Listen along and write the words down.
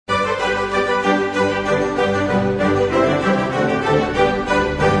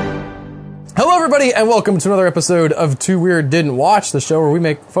everybody, and welcome to another episode of Too Weird Didn't Watch, the show where we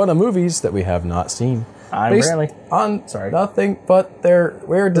make fun of movies that we have not seen. I'm Brantley. On nothing but their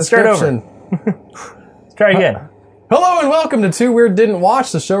weird description. Let's try again. Hello and welcome to Too Weird Didn't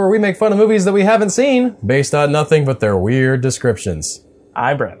Watch, the show where we make fun of movies that we haven't seen, based on nothing but their weird descriptions.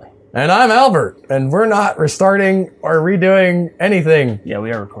 I'm Brantley. And I'm Albert, and we're not restarting or redoing anything. Yeah,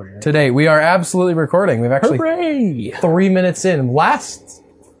 we are recording. Right? Today, we are absolutely recording. We've actually 3 minutes in. Last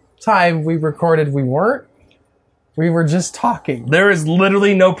time we recorded, we weren't. We were just talking. There is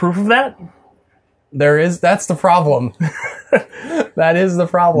literally no proof of that? There is. That's the problem. That is the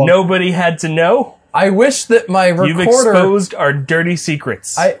problem. Nobody had to know? I wish that my recorder... You've exposed our dirty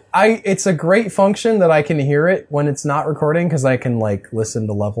secrets. It's a great function that I can hear it when it's not recording, because I can, listen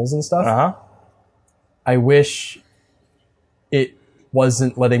to levels and stuff. Uh-huh. I wish it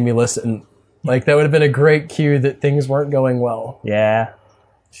wasn't letting me listen. That would have been a great cue that things weren't going well. Yeah.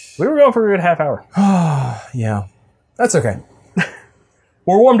 We were going for a good half hour. Yeah. That's okay.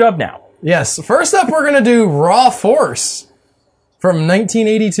 We're warmed up now. Yes. First up, we're going to do Raw Force from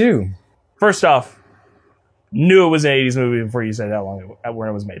 1982. First off, knew it was an 80s movie before you said how long when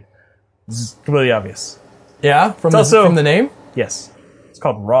it was made. This is completely obvious. Yeah? From the name? Yes. It's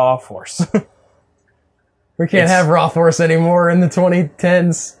called Raw Force. We can't have Raw Force anymore in the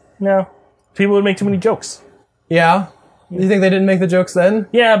 2010s. No. People would make too many jokes. Yeah? You think they didn't make the jokes then?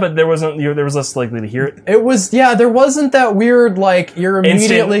 Yeah, but there was less likely to hear it. It was, there wasn't that weird, you're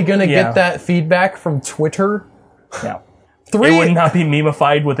immediately gonna get that feedback from Twitter. No. It would not be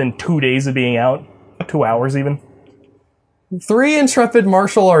memeified within 2 days of being out. 2 hours even. 3 intrepid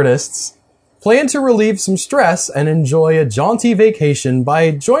martial artists plan to relieve some stress and enjoy a jaunty vacation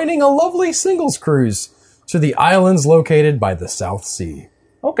by joining a lovely singles cruise to the islands located by the South Sea.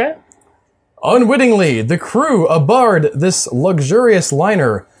 Okay. Unwittingly, the crew aboard this luxurious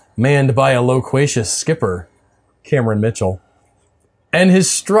liner, manned by a loquacious skipper, Cameron Mitchell, and his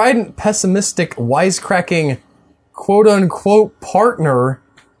strident, pessimistic, wisecracking, quote-unquote partner,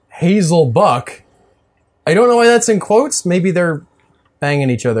 Hazel Buck. I don't know why that's in quotes. Maybe they're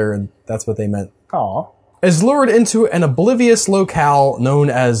banging each other and that's what they meant. Aw. Is lured into an oblivious locale known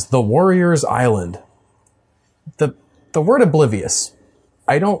as the Warriors Island. The word oblivious,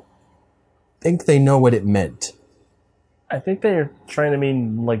 I don't think they know what it meant. I think they're trying to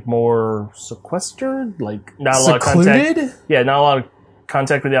mean more sequestered, not a Secluded? lot of contact. Yeah, not a lot of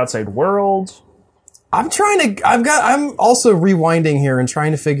contact with the outside world. I'm also rewinding here and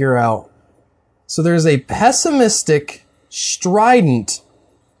trying to figure out. So there's a pessimistic, strident,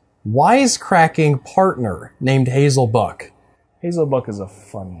 wisecracking partner named Hazel Buck. Hazel Buck is a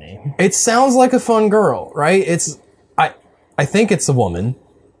fun name. It sounds like a fun girl, right? I think it's a woman.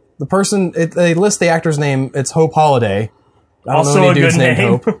 The person, they list the actor's name, it's Hope Holiday. I don't also know any a dude's good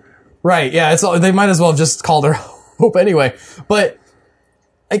name. Hope. Right, yeah, they might as well have just called her Hope anyway. But,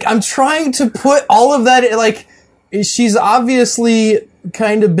 I'm trying to put all of that, she's obviously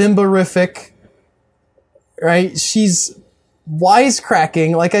kind of bimberific, right? She's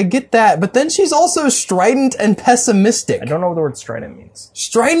wisecracking, I get that, but then she's also strident and pessimistic. I don't know what the word strident means.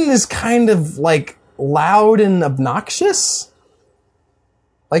 Strident is kind of, loud and obnoxious?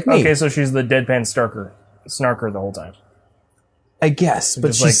 Like me. Okay, so she's the deadpan snarker the whole time. I guess,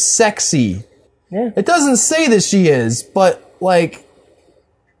 but she's sexy. Yeah. It doesn't say that she is, but,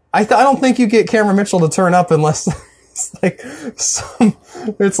 I don't think you get Cameron Mitchell to turn up unless it's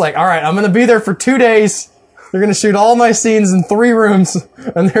alright, I'm gonna be there for 2 days. They're gonna shoot all my scenes in 3 rooms,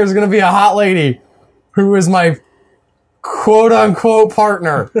 and there's gonna be a hot lady who is my quote-unquote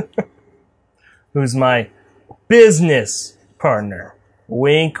partner. Who's my business partner.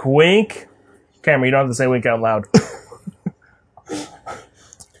 Wink, wink. Cameron, you don't have to say wink out loud.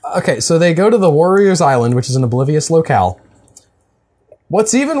 Okay, so they go to the Warriors Island, which is an oblivious locale.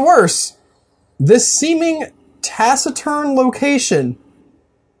 What's even worse, this seeming taciturn location.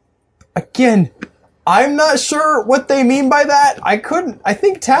 Again, I'm not sure what they mean by that. I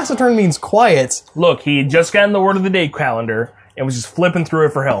think taciturn means quiet. Look, he had just gotten the word of the day calendar and was just flipping through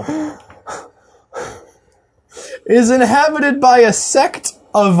it for help. Is inhabited by a sect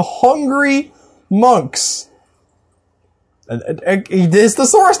of hungry monks. His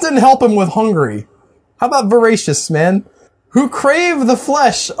thesaurus didn't help him with hungry. How about voracious, man? Who crave the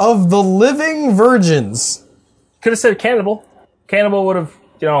flesh of the living virgins. Could have said cannibal. Cannibal would have,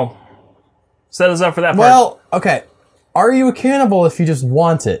 set us up for that part. Well, okay. Are you a cannibal if you just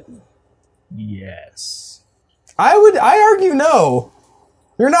want it? Yes. I argue no.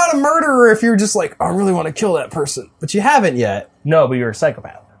 You're not a murderer if you're just I really want to kill that person. But you haven't yet. No, but you're a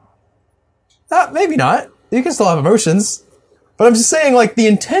psychopath. Maybe not. You can still have emotions. But I'm just saying, like, the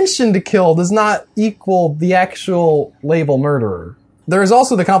intention to kill does not equal the actual label murderer. There is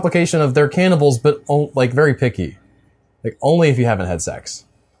also the complication of they're cannibals, but, like, very picky. Like, only if you haven't had sex.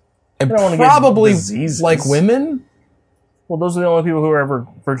 And don't wanna get probably, diseases. like, women? Well, those are the only people who are ever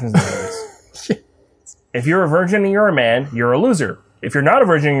virgins nowadays. If you're a virgin and you're a man, you're a loser. If you're not a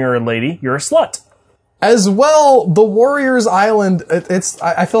virgin and you're a lady, you're a slut. As well, the Warriors Island,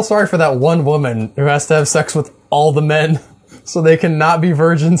 I feel sorry for that one woman who has to have sex with all the men so they can not be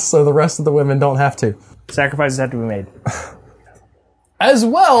virgins so the rest of the women don't have to. Sacrifices have to be made. As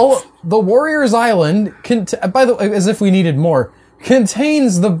well, the Warriors Island, by the way, as if we needed more,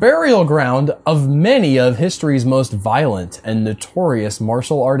 contains the burial ground of many of history's most violent and notorious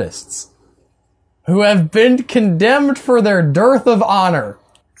martial artists who have been condemned for their dearth of honor.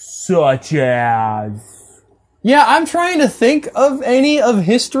 Such as... Yeah, I'm trying to think of any of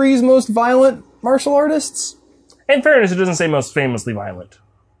history's most violent martial artists. In fairness, it doesn't say most famously violent.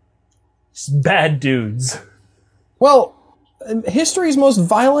 Just bad dudes. Well, history's most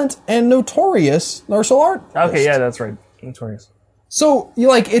violent and notorious martial artists. Okay, yeah, that's right. Notorious. So,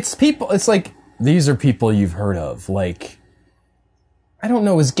 it's like, these are people you've heard of. Like, I don't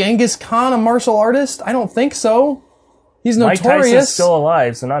know, is Genghis Khan a martial artist? I don't think so. He's notorious. Mike Tyson's still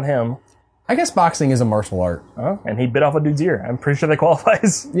alive, so not him. I guess boxing is a martial art. Oh, and he bit off a dude's ear. I'm pretty sure that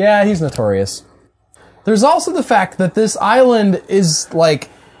qualifies. Yeah, he's notorious. There's also the fact that this island is, like,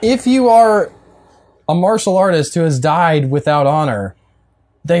 if you are a martial artist who has died without honor,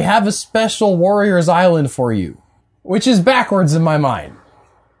 they have a special Warriors Island for you. Which is backwards in my mind.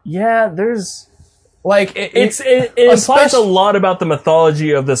 Yeah, there's... Like, It implies a lot about the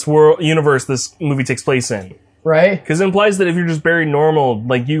mythology of this world universe this movie takes place in. Right? Because it implies that if you're just buried normal,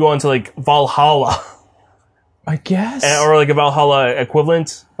 like, you go into, like, Valhalla. I guess. Or, like, a Valhalla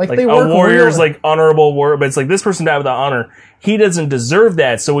equivalent. Like a they work warrior's, real- like, honorable war. But it's like, this person died without honor. He doesn't deserve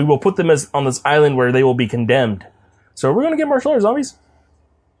that, so we will put them on this island where they will be condemned. So are we going to get martial arts zombies?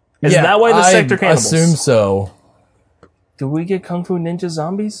 Is that why the sect are cannibals? I assume so. Do we get Kung Fu Ninja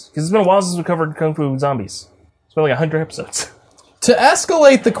zombies? Because it's been a while since we covered Kung Fu zombies. It's been like 100 episodes. To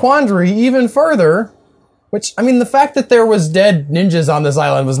escalate the quandary even further, which, I mean, the fact that there was dead ninjas on this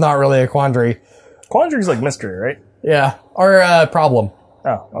island was not really a quandary. Quandary's like mystery, right? Yeah, or a problem.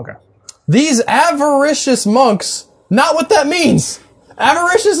 Oh, okay. These avaricious monks, not what that means.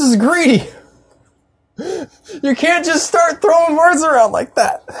 Avaricious is greedy. You can't just start throwing words around like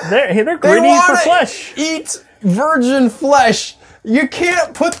that. They're They greedy for wanna flesh. eat virgin flesh. You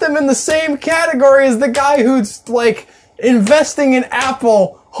can't put them in the same category as the guy who's, like, investing in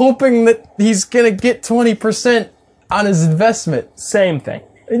Apple, hoping that he's gonna get 20% on his investment. Same thing.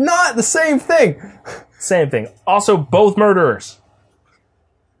 Not the same thing. Same thing. Also, both murderers.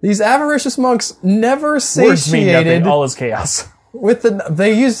 These avaricious monks never Words mean satiated nothing. All is chaos.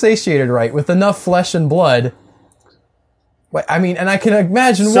 they use satiated right with enough flesh and blood. I mean, and I can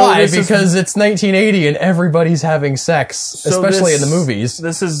imagine why, because it's 1980 and everybody's having sex, especially in the movies.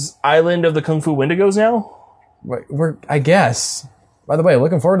 This is Island of the Kung Fu Wendigos now? I guess. By the way,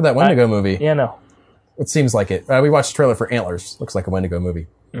 looking forward to that Wendigo movie. Yeah, no. It seems like it. We watched the trailer for Antlers. Looks like a Wendigo movie.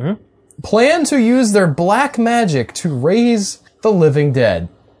 Mm-hmm. Plan to use their black magic to raise the living dead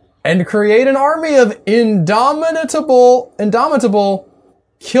and create an army of indomitable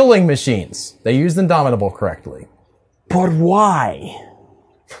killing machines. They used indomitable correctly. But why?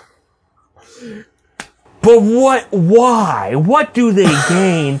 But what? Why? What do they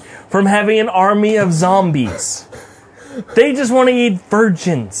gain from having an army of zombies? They just want to eat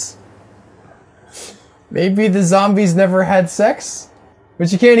virgins. Maybe the zombies never had sex?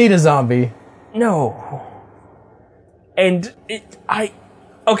 But you can't eat a zombie. No. And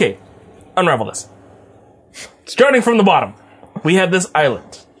okay, unravel this. Starting from the bottom, we have this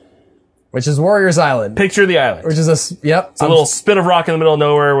island. Which is Warriors Island. Picture the island. Which is a little spit of rock in the middle of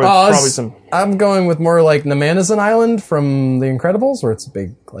nowhere with probably some... I'm going with more like Namanazan Island from The Incredibles, where it's a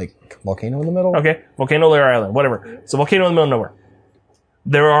big, like, volcano in the middle. Okay, Volcano Lair Island, whatever. It's a volcano in the middle of nowhere.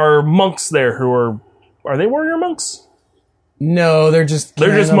 There are monks there who are they warrior monks? No, they're just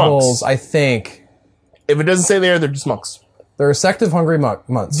monks. I think. If it doesn't say there, they're just monks. They're a sect of hungry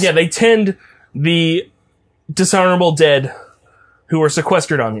monks. Yeah, they tend the dishonorable dead who are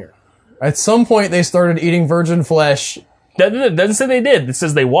sequestered on here. At some point, they started eating virgin flesh. That doesn't say they did. It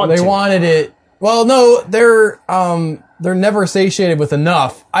says they want to. They wanted it. Well, no, they're never satiated with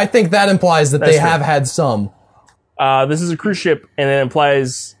enough. I think that implies that they have had some. This is a cruise ship, and it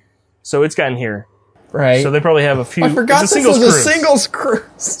implies... So it's gotten here. Right. So they probably have a few... I forgot this was a singles cruise.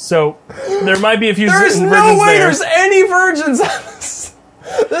 So there might be a few There's virgins no way there. there's any virgins on this.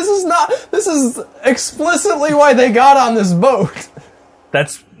 This is explicitly why they got on this boat.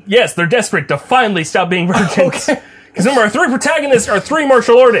 Yes, they're desperate to finally stop being virgins. Okay. Because remember, our three protagonists are three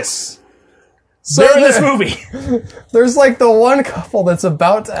martial artists. So they're in this movie. There's like the one couple that's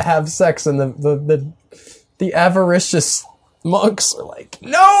about to have sex, and the avaricious monks are like,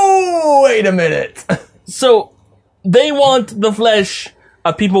 no, wait a minute. So they want the flesh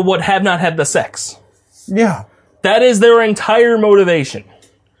of people what have not had the sex. Yeah. That is their entire motivation.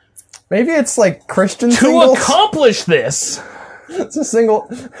 Maybe it's like Christian Singles. To accomplish this... It's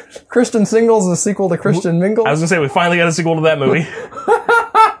a Christian Singles, a sequel to Christian Mingles. I was going to say, we finally got a sequel to that movie.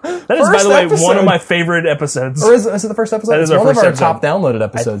 That is, by the way, one of my favorite episodes. Or is it the first episode? That is our first episode. Top downloaded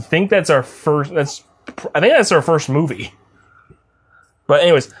episodes. I think that's our first... I think that's our first movie. But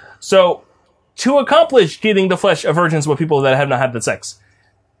anyways, so to accomplish getting the flesh of virgins with people that have not had the sex,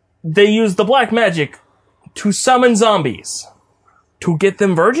 they use the black magic to summon zombies. To get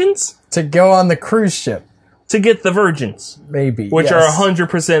them virgins? To go on the cruise ship. To get the virgins. Maybe. Which are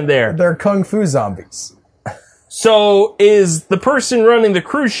 100% there. They're kung fu zombies. So is the person running the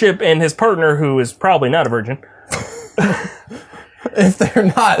cruise ship and his partner, who is probably not a virgin. If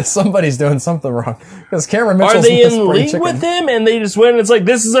they're not, somebody's doing something wrong. Because Cameron Mitchell's are they in league with him and they just went and it's like,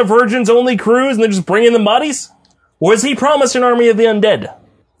 this is a virgins only cruise and they're just bringing them bodies? Was he promised an army of the undead?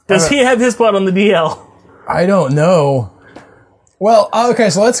 Does he have his plot on the DL? I don't know. Well, okay,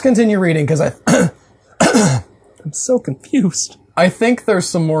 so let's continue reading because I'm so confused. I think there's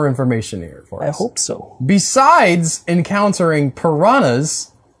some more information here for us. I hope so. Besides encountering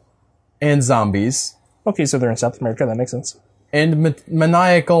piranhas and zombies. Okay, so they're in South America. That makes sense. And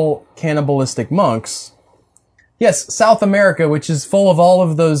maniacal cannibalistic monks. Yes, South America, which is full of all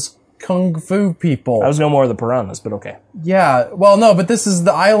of those kung fu people. I was going more of the piranhas, but okay. Yeah, well, no, but this is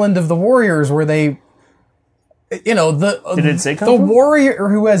the island of the warriors where they... You know, Did it say kung fu? The warrior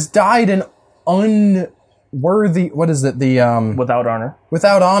who has died an unworthy... What is it? Without honor.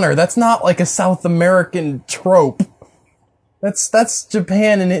 Without honor. That's not like a South American trope. That's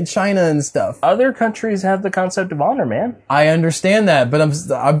Japan and China and stuff. Other countries have the concept of honor, man. I understand that, but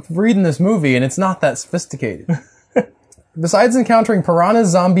I'm reading this movie and it's not that sophisticated. Besides encountering piranhas,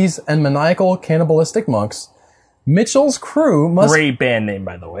 zombies, and maniacal cannibalistic monks, Mitchell's crew must... Great band name,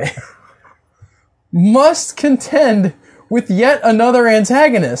 by the way. must contend with yet another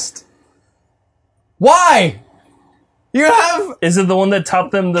antagonist. Why? You have... Is it the one that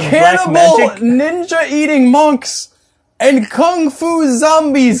taught them the black magic? Ninja-eating monks and kung fu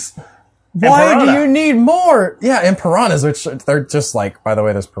zombies. Why do you need more? Yeah, and piranhas, which they're just like, by the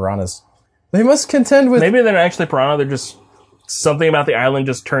way, there's piranhas. They must contend with... Maybe they're not actually piranha, they're just... Something about the island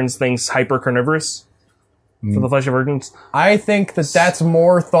just turns things hyper-carnivorous. For the flesh of virgins. I think that's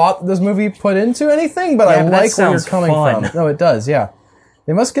more thought this movie put into anything, but I like where you're coming from. No, it does, yeah.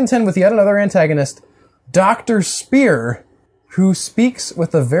 They must contend with yet another antagonist, Dr. Spear, who speaks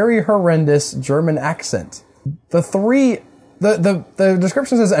with a very horrendous German accent. The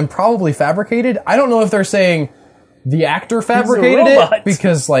description says, and probably fabricated. I don't know if they're saying the actor fabricated it,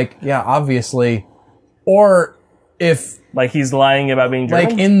 because, like, yeah, obviously. Or if... Like he's lying about being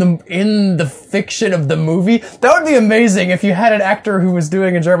German? Like in the fiction of the movie. That would be amazing if you had an actor who was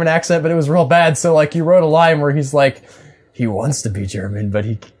doing a German accent, but it was real bad. So like you wrote a line where he's like, he wants to be German, but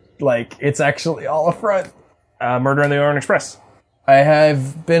it's actually all a front. Murder on the Orient Express. I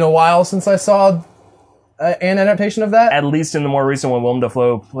have been a while since I saw an adaptation of that. At least in the more recent one, Willem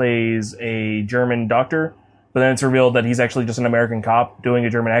Dafoe plays a German doctor, but then it's revealed that he's actually just an American cop doing a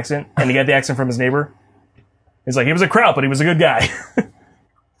German accent, and he got the accent from his neighbor. He's like, he was a kraut, but he was a good guy.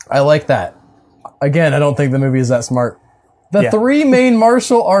 I like that. Again, I don't think the movie is that smart. The three main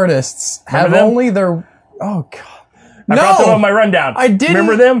martial artists have only their... Oh, God. I brought them on my rundown. I didn't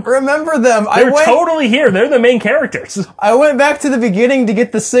remember them. They're totally here. They're the main characters. I went back to the beginning to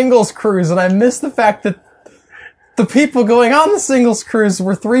get the singles cruise, and I missed the fact that the people going on the singles cruise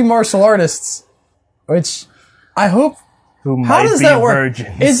were three martial artists. Which, I hope... How does that work?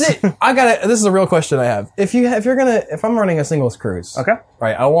 Virgins. Is it? This is a real question I have. If I'm running a singles cruise, okay,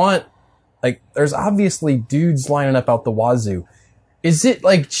 right? I want there's obviously dudes lining up out the wazoo. Is it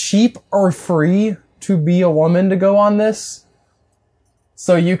like cheap or free to be a woman to go on this?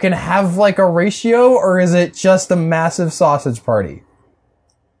 So you can have like a ratio, or is it just a massive sausage party?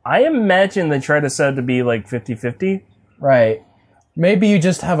 I imagine they try to set it to be like 50-50. Right. Maybe you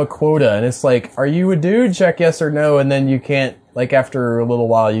just have a quota, and it's like, are you a dude? Check yes or no, and then you can't, like, after a little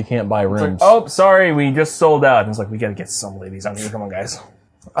while, you can't buy rooms. Like, oh, sorry, we just sold out. And it's like, we gotta get some ladies on here. Come on, guys.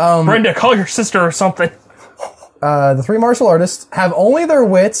 Brenda, call your sister or something. The three martial artists have only their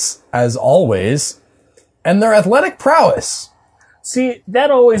wits, as always, and their athletic prowess. See,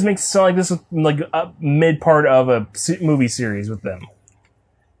 that always makes it sound like this is like a mid part of a movie series with them.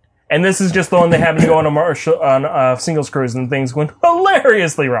 And this is just the one they happen to go on a singles cruise and things went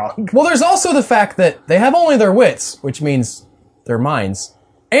hilariously wrong. Well, there's also the fact that they have only their wits, which means their minds,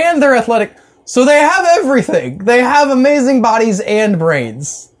 and their athletic. So they have everything. They have amazing bodies and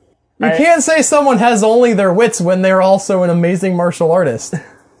brains. You can't say someone has only their wits when they're also an amazing martial artist.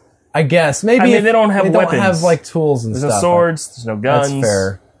 I guess. Maybe I mean, they don't have weapons. They don't have, like, tools and there's stuff. There's no swords, there's no guns. That's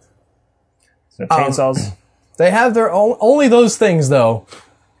fair. There's no chainsaws. They have their only those things, though,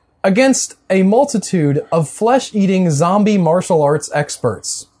 against a multitude of flesh-eating zombie martial arts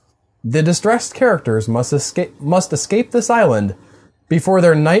experts. The distressed characters must escape this island before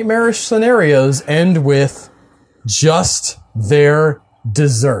their nightmarish scenarios end with just their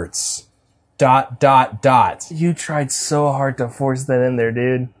desserts. ... You tried so hard to force that in there,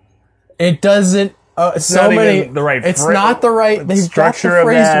 dude. It doesn't. It's not even the right. It's not the right. They've got the structure of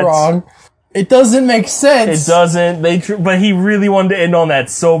phrase that. wrong. It doesn't make sense. It doesn't. But he really wanted to end on that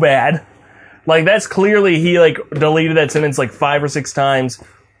so bad. Like, that's clearly he, like, deleted that sentence like 5 or 6 times,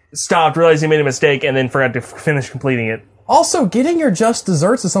 stopped, realized he made a mistake, and then forgot to finish completing it. Also, getting your just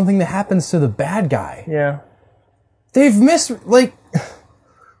desserts is something that happens to the bad guy. Yeah. They've missed, like...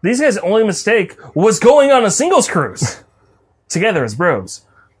 These guys' only mistake was going on a singles cruise. Together as bros.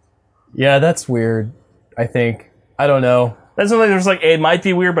 Yeah, that's weird, I think. I don't know. That's something that's like, it might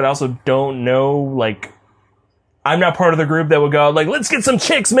be weird, but I also don't know, like... I'm not part of the group that would go, like, let's get some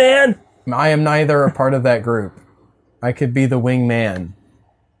chicks, man! I am neither a part of that group. I could be the wingman.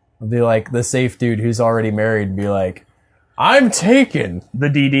 I'll be like the safe dude who's already married and be like, I'm taken. The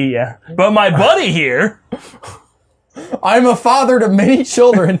DD, yeah. But my buddy here... I'm a father to many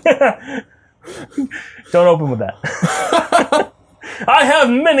children. Don't open with that. I have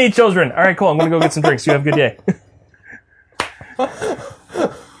many children. All right, cool. I'm going to go get some drinks. You have a good day.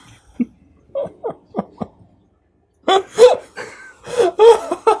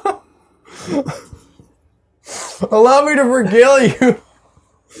 Allow me to regale you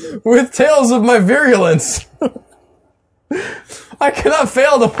with tales of my virulence. I cannot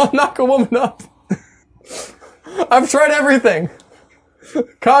fail to knock a woman up. I've tried everything.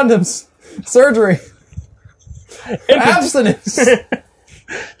 Condoms, surgery, abstinence.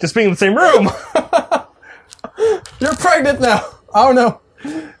 Just being in the same room. You're pregnant now. Oh no.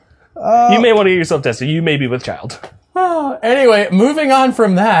 You may want to get yourself tested. You may be with child. Anyway, moving on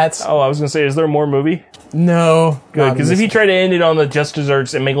from that. Oh, I was going to say, is there more movie? No. Good, because if he tried to end it on the just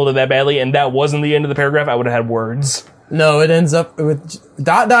desserts and mangled it that badly, and that wasn't the end of the paragraph, I would have had words. No, it ends up with ...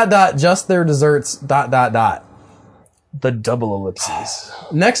 just their desserts ... The double ellipses.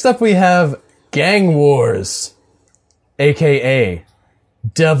 Next up we have Gang Wars, aka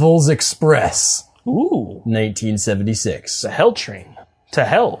Devil's Express. Ooh. 1976. The Hell Train. To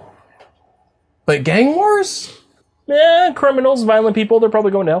hell. But Gang Wars? Criminals, violent people, they're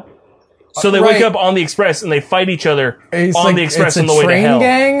probably going to hell. So they wake up on the express and they fight each other on the express on the way to hell.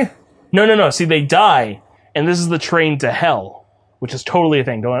 Gang? No. See, they die, and this is the train to hell, which is totally a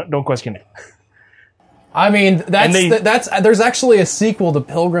thing. Don't question it. I mean, there's actually a sequel to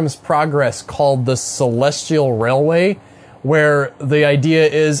Pilgrim's Progress called The Celestial Railway, where the idea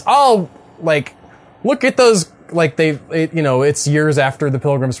is, look at those, it's years after the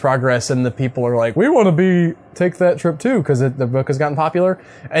Pilgrim's Progress, and the people are like, we want to take that trip too, because the book has gotten popular,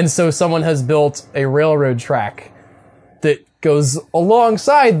 and so someone has built a railroad track that goes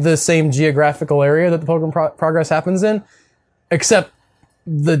alongside the same geographical area that the Pilgrim Progress happens in, except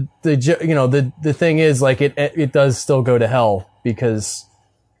the thing is, like, it does still go to hell, because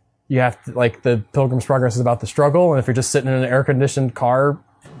you have to, like, the Pilgrim's Progress is about the struggle, and if you're just sitting in an air-conditioned car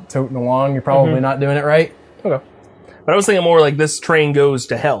toting along, you're probably not doing it right. Okay. But I was thinking more like this train goes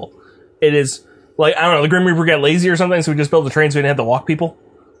to hell. It is, like, I don't know, the Grim Reaper got lazy or something, so we just built the train so we didn't have to walk people.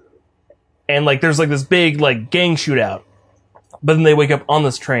 And, like, there's, like, this big, like, gang shootout. But then they wake up on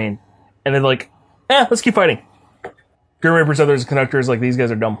this train, and they're like, let's keep fighting. Grim Reaper's others conductors, like, these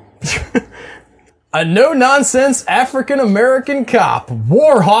guys are dumb. A no-nonsense African-American cop,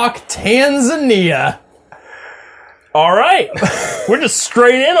 Warhawk, Tanzania. All right. We're just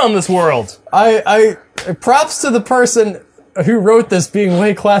straight in on this world. I props to the person who wrote this being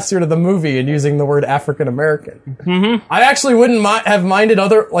way classier to the movie and using the word African-American. Mm-hmm. I actually wouldn't have minded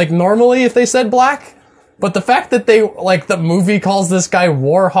normally if they said black, but the fact that the movie calls this guy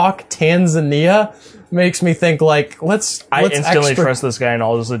Warhawk, Tanzania makes me think, let's instantly trust this guy and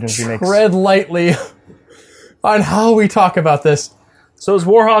all decisions he makes. Tread lightly on how we talk about this. So is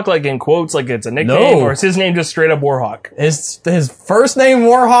Warhawk like in quotes, like it's a nickname, No. or is his name just straight up Warhawk? His first name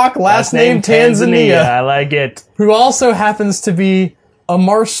Warhawk, last name Tanzania, I like it. who also happens to be a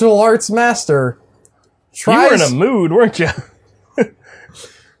martial arts master. You were in a mood, weren't you?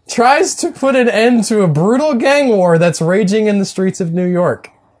 Tries to put an end to a brutal gang war that's raging in the streets of New York.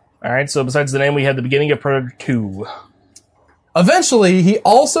 All right, so besides the name, we had the beginning of Predator 2. Eventually, he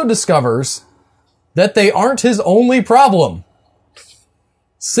also discovers that they aren't his only problem,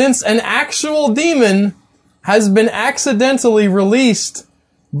 since an actual demon has been accidentally released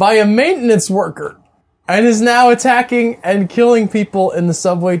by a maintenance worker and is now attacking and killing people in the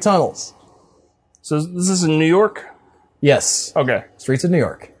subway tunnels. So this is in New York? Yes. Okay. Streets of New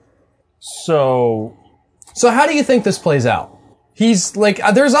York. So So how do you think this plays out? He's like,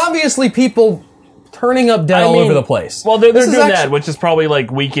 there's obviously people turning up dead all over the place. Well, they're This is doing actu- that, which is probably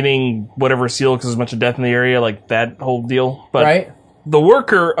like weakening whatever seal because there's a bunch of death in the area, like that whole deal. But Right? the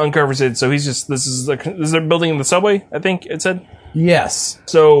worker uncovers it, so he's just, this is their building in the subway, I think it said. Yes.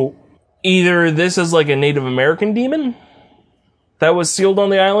 So either this is like a Native American demon that was sealed on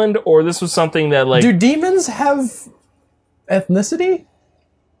the island, or this was something that like, Do demons have ethnicity?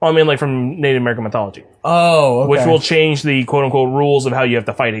 I mean like from Native American mythology, Oh, okay. which will change the quote unquote rules of how you have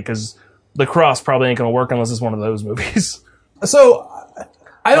to fight it, because the cross probably ain't going to work unless it's one of those movies. So,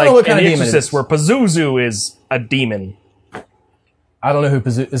 I don't know what kind of in The demon it Exorcist, is. where Pazuzu is a demon. I don't know who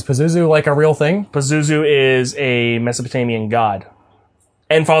is Pazuzu like a real thing? Pazuzu is a Mesopotamian god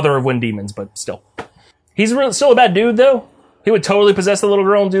and father of wind demons, but still. He's still a bad dude, though. He would totally possess the little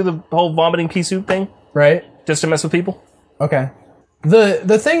girl and do the whole vomiting pea soup thing Right? just to mess with people. Okay.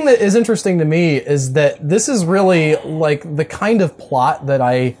 The thing that is interesting to me is that this is really like the kind of plot that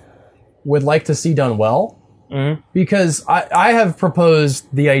I would like to see done well. Mm-hmm. Because I have proposed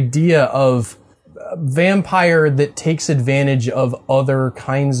the idea of a vampire that takes advantage of other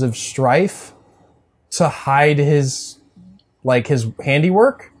kinds of strife to hide his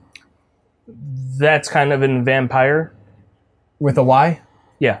handiwork That's kind of in Vampire. with a Y.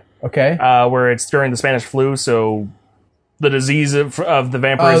 Yeah. Okay. Where it's during the Spanish flu, so the disease of the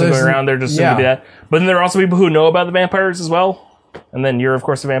vampirism there's- going around, they're just yeah. going to be that. But then there are also people who know about the vampires as well. And then you're, of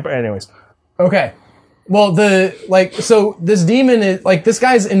course, a vampire. Anyways. Okay. Well, so this demon is, this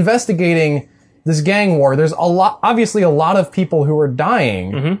guy's investigating this gang war. There's obviously a lot of people who are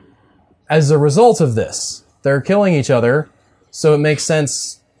dying as a result of this. They're killing each other, so it makes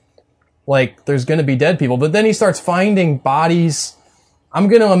sense, there's gonna be dead people. But then he starts finding bodies. I'm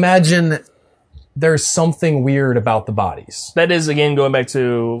gonna imagine there's something weird about the bodies. That is, again, going back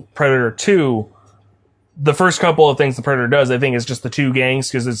to Predator 2, the first couple of things the Predator does, I think, is just the two gangs,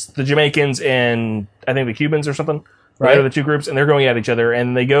 because it's the Jamaicans and I think the Cubans or something. Right. They're the two groups, and they're going at each other,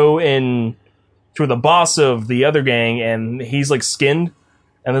 and they go in to the boss of the other gang, and he's skinned,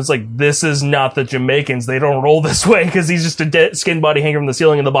 and it's this is not the Jamaicans. They don't roll this way, because he's just a dead skinned body hanging from the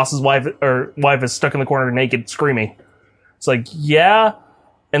ceiling, and the boss's wife is stuck in the corner naked, screaming. It's yeah.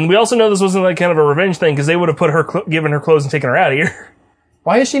 And we also know this wasn't kind of a revenge thing, because they would have put her, given her clothes and taken her out of here.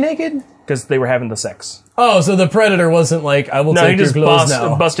 Why is she naked? Because they were having the sex. Oh, so the Predator wasn't I will No, take he your just clothes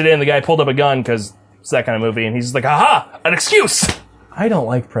now. busted in. The guy pulled up a gun because it's that kind of movie, and he's just aha, an excuse. I don't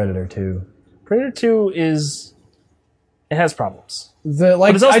like Predator 2. Predator 2 it has problems. It's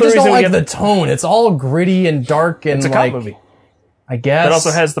it's also I the just reason don't we like get the tone. It's all gritty and dark and It's a cop movie. I guess. It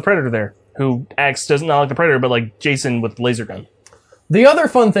also has the Predator there, who doesn't like the Predator, but like Jason with the laser gun. The other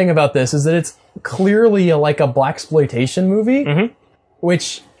fun thing about this is that it's clearly a blaxploitation movie,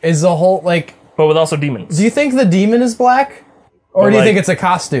 which is a whole But with also demons. Do you think the demon is black, or But, do you think it's a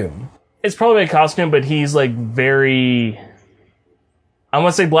costume? It's probably a costume, but he's very, I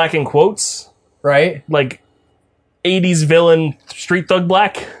want to say black in quotes, Right? 80s villain, street thug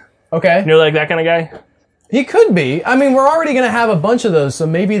black. Okay. That kind of guy. He could be. I mean, we're already going to have a bunch of those, so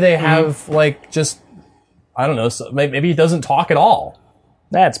maybe they have just I don't know. So maybe he doesn't talk at all.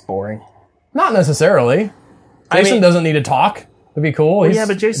 That's boring. Not necessarily. Jason doesn't need to talk. It'd be cool. He's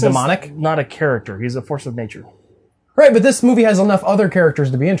but Jason's demonic. not a character. He's a force of nature. Right, but this movie has enough other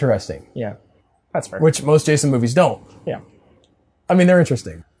characters to be interesting, Yeah. That's fair. which most Jason movies don't. Yeah. I mean, they're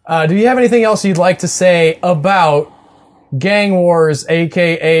interesting. Do you have anything else you'd like to say about Gang Wars,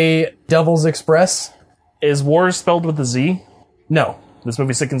 aka Devil's Express? Is war spelled with a Z? No. This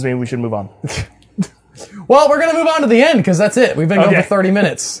movie sickens me. We should move on. Well, we're going to move on to the end, because that's it. We've been going Okay. for 30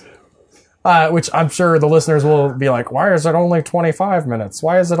 minutes. Which I'm sure the listeners will be like, why is it only 25 minutes?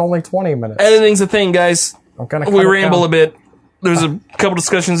 Why is it only 20 minutes? Editing's a thing, guys. I'm gonna We cut it ramble down. a bit. There's a couple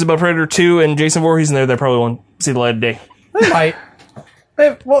discussions about Predator 2 and Jason Voorhees in there that probably won't see the light of day. They might.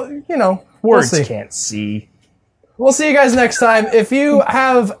 Well, we'll Words see. can't see. We'll see you guys next time. If you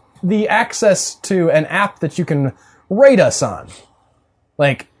have the access to an app that you can rate us on,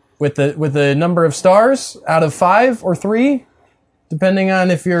 like with the number of stars out of 5 or 3, depending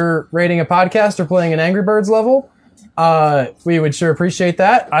on if you're rating a podcast or playing an Angry Birds level, we would sure appreciate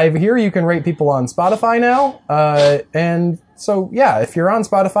that. I hear you can rate people on Spotify now, and so yeah, if you're on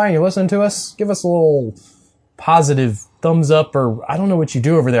Spotify and you're listening to us, give us a little positive thumbs up, or I don't know what you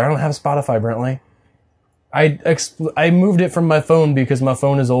do over there. I don't have Spotify, Brentley. I moved it from my phone because my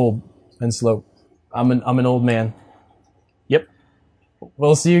phone is old and slow. I'm an old man. Yep.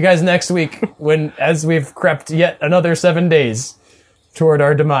 We'll see you guys next week as we've crept yet another 7 days toward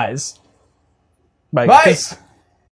our demise. Bye. Bye. Guys.